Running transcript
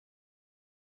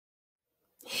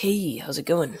Hey, how's it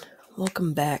going?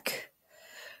 Welcome back.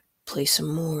 Play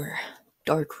some more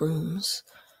Dark Rooms.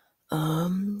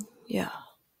 Yeah.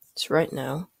 It's right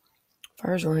now.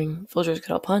 Fire's roaring. Villagers could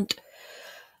help hunt.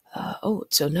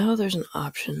 So now there's an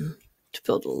option to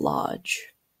build a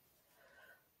lodge.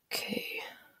 Okay.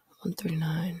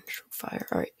 139. Stroke fire.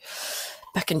 Alright.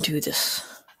 Back into this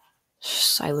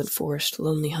silent forest.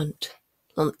 Lonely hunt.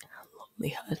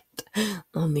 Lonely hut.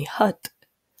 Lonely hut.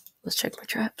 Let's check my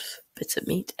traps. Bits of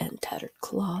meat and tattered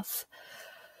cloth.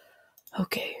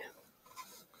 Okay.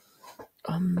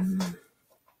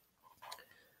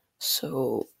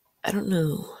 So, I don't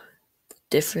know.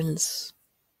 Difference.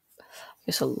 I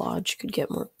guess a lodge could get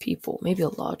more people. Maybe a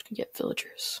lodge could get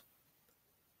villagers.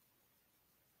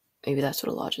 Maybe that's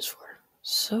what a lodge is for.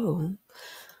 So,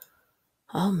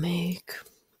 I'll make...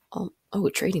 a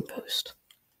trading post.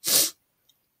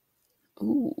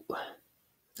 Ooh,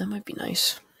 that might be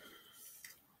nice.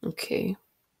 Okay.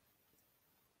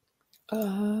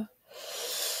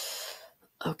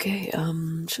 Okay,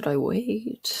 should I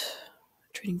wait?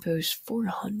 Trading post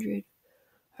 400.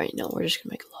 Alright, no, we're just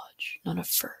gonna make a lodge. Not a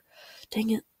fur.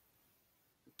 Dang it.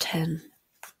 10.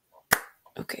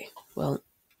 Okay, well,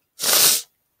 it's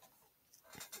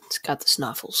got the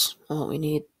snuffles. Oh, we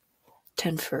need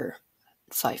 10 fur,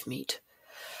 5 meat.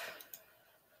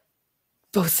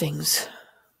 Both things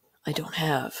I don't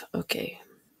have. Okay.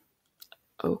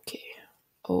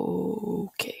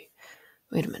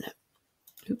 Wait a minute.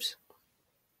 Oops.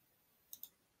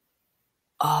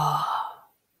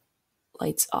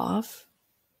 Lights off?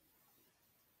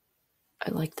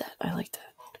 I like that.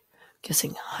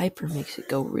 Guessing hyper makes it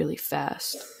go really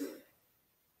fast.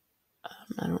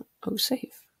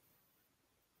 Save.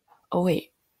 Oh,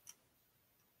 wait.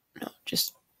 No,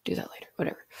 just do that later.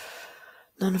 Whatever.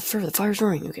 Not enough fur. The fire's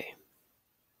roaring. Okay.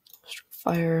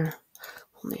 Fire.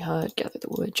 Only hut. Gather the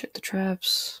wood. Check the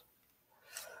traps.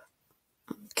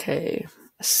 Okay.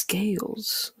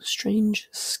 Scales. Strange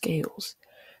scales.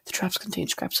 The traps contain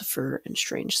scraps of fur and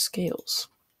strange scales.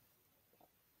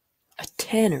 A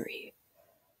tannery.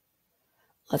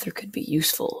 Leather could be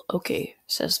useful. Okay,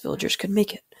 says villagers could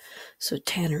make it. So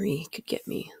tannery could get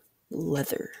me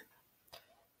leather.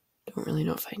 Don't really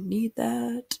know if I need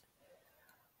that.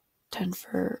 10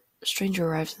 fur. Stranger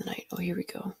arrives in the night. Oh, here we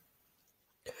go.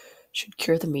 Should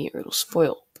cure the meat or it'll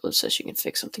spoil. Village says you can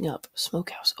fix something up.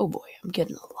 Smokehouse. Oh boy, I'm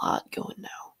getting a lot going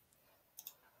now.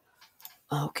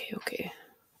 Okay.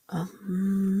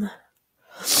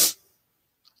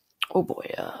 Oh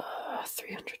boy,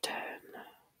 310.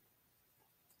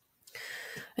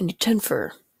 I need 10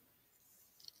 fur.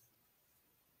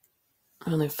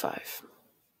 I only have 5.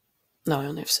 No, I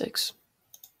only have 6.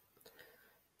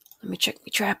 Let me check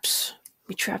me traps.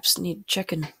 Me traps need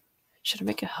checking. Should I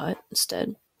make a hut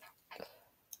instead?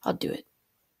 I'll do it.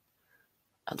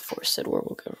 The forest said where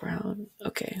we'll go around.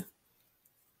 Okay.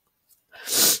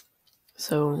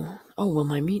 So, will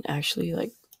my meat actually,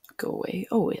 go away?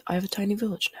 Oh, wait, I have a tiny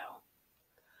village now.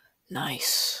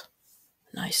 Nice.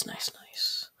 I'm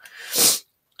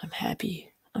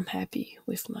happy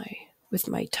with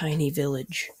my tiny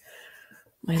village.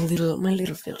 My little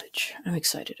village. I'm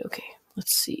excited. Okay,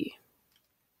 let's see.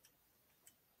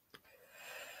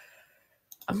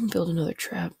 I'm gonna build another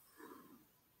trap.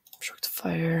 Stroke the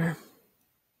fire.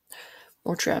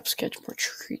 More traps catch more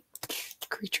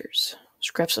creatures.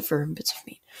 Scraps of fur and bits of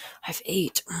meat. I have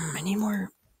 8. I need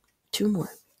more. 2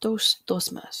 more. Dos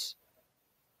más.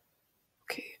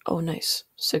 Okay. Oh, nice.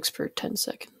 6 per 10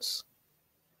 seconds.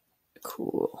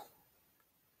 Cool.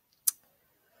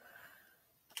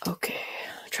 Okay.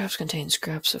 Traps contain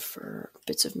scraps of fur,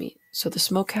 bits of meat. So the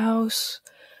smokehouse.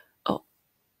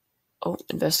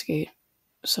 Investigate.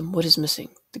 Some wood is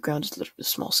missing. The ground is littered with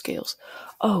small scales.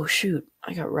 Oh, shoot.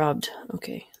 I got robbed.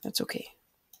 Okay. That's okay.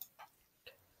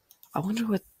 I wonder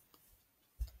what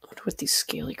these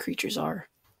scaly creatures are.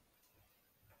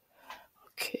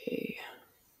 Okay.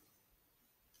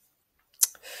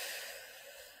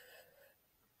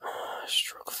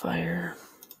 Stroke fire.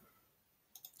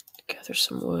 Gather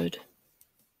some wood.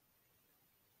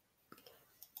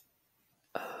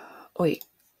 Wait.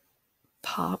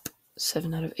 Pop.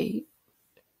 7 out of 8.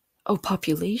 Oh,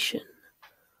 population.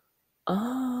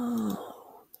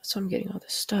 Oh. That's why I'm getting all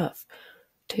this stuff.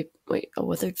 A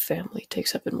weathered family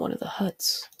takes up in one of the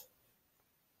huts.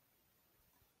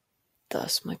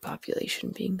 Thus, my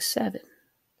population being 7.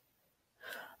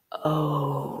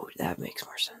 Oh, that makes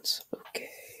more sense.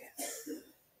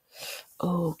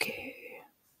 Okay.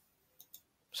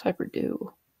 Cyber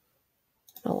do.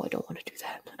 No, I don't want to do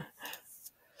that.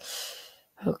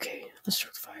 Okay, let's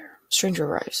start the fire. Stranger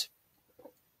arrives.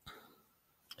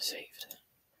 Saved.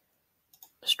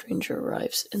 A stranger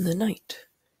arrives in the night.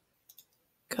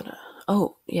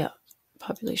 Oh, yeah.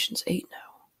 Population's 8 now.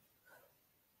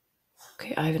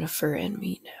 Okay, I have enough fur and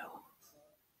meat now.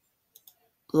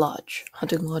 Lodge.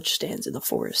 Hunting lodge stands in the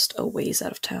forest, a ways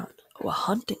out of town. Oh, a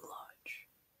hunting lodge.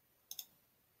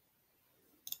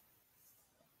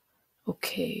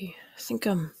 Okay, I think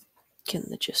I'm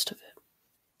getting the gist of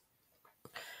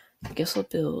it. I guess I'll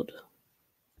build.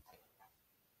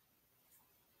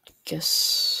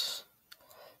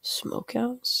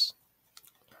 Smokehouse?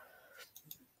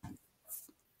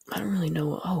 I don't really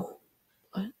know. Oh,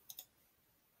 what?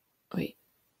 Wait.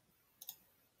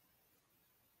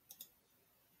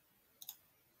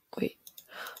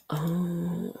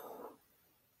 Oh,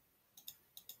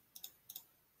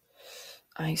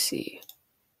 I see.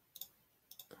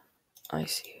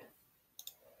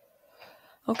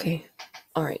 Okay.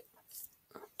 Alright.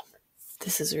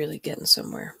 This is really getting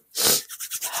somewhere.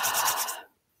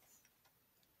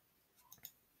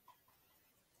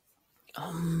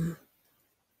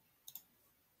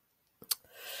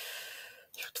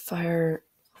 Fire.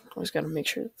 Always gotta make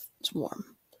sure it's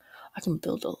warm. I can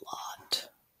build a lot.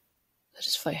 That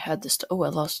is if I had this. Oh, I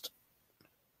lost.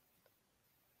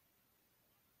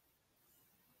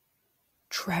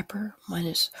 Trapper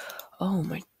minus. Oh,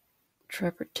 my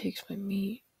trapper takes my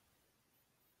meat.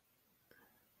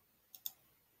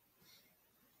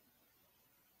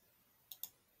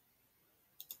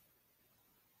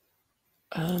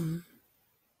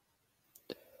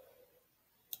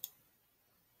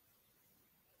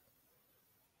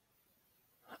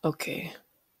 Okay.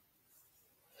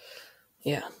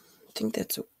 Yeah, I think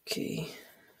that's okay.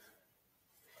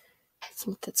 I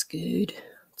think that's good.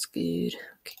 That's good.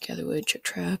 Okay, gather wood, check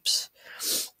traps.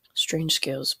 Strange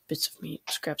scales, bits of meat,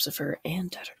 scraps of fur,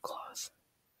 and tattered cloth.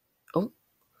 Oh.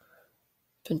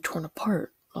 Been torn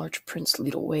apart. Large prints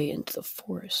lead away into the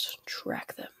forest.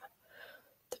 Track them.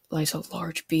 There lies a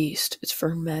large beast, its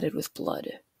fur matted with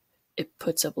blood. It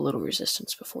puts up a little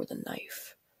resistance before the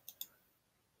knife.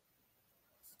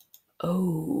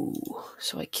 Oh,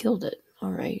 so I killed it.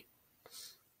 Alright.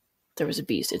 There was a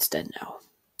beast. It's dead now.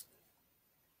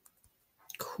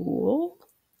 Cool.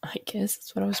 I guess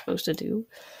that's what I was supposed to do.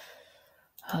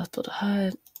 Let's build a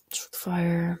hut. Start the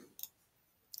fire.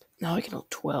 Now I can hold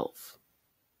 12.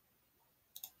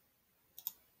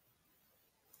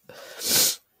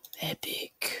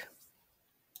 Epic.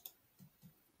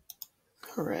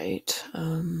 Alright.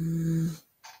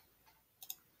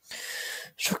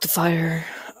 Struck the fire.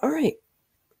 Alright.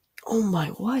 Oh my,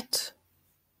 what?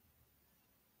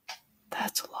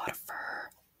 That's a lot of fur.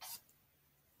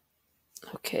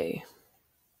 Okay.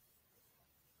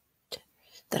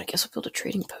 Then I guess I'll build a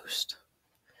trading post.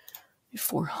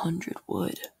 400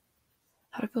 wood.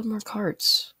 How do I build more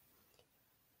carts?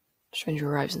 Stranger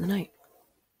arrives in the night.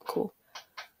 Cool.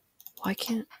 Why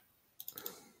can't...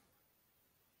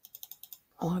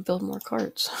 I want to build more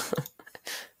carts.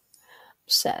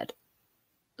 Sad.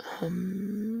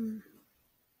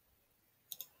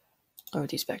 Lower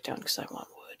these back down because I want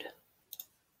wood.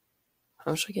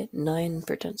 How much do I get? 9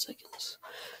 per 10 seconds.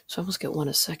 So I almost get 1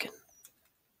 a second.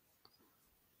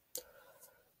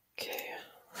 Okay.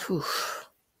 Whew.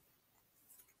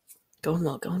 Going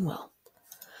well.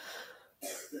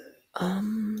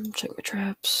 Check my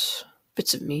traps.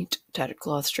 Bits of meat, tattered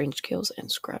cloth, strange scales, and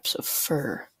scraps of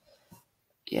fur.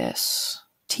 Yes.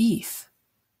 Teeth.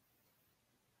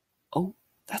 Oh,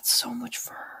 that's so much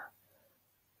fur.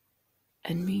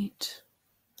 And meat.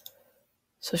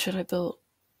 So should I build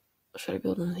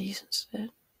one of these instead?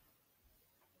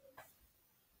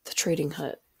 The trading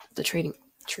hut. The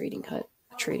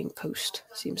trading post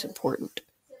seems important.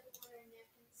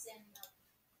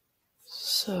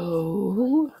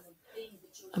 So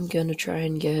I'm gonna try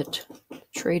and get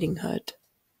trading hut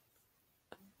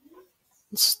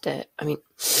instead. I mean,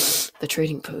 the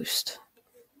trading post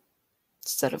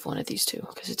instead of one of these two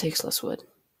because it takes less wood,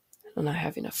 and I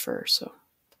have enough fur. So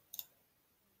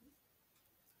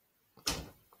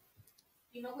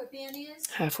you know what Ben is?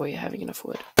 Halfway having enough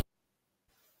wood.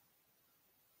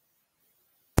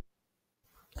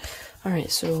 All right,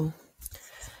 so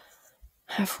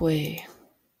halfway.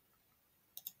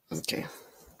 Okay.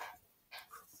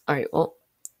 All right. Well,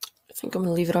 I think I'm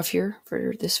gonna leave it off here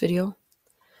for this video.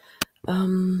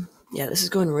 Yeah, this is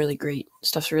going really great.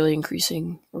 Stuff's really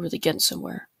increasing. We're really getting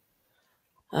somewhere.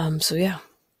 So yeah.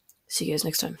 See you guys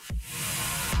next time.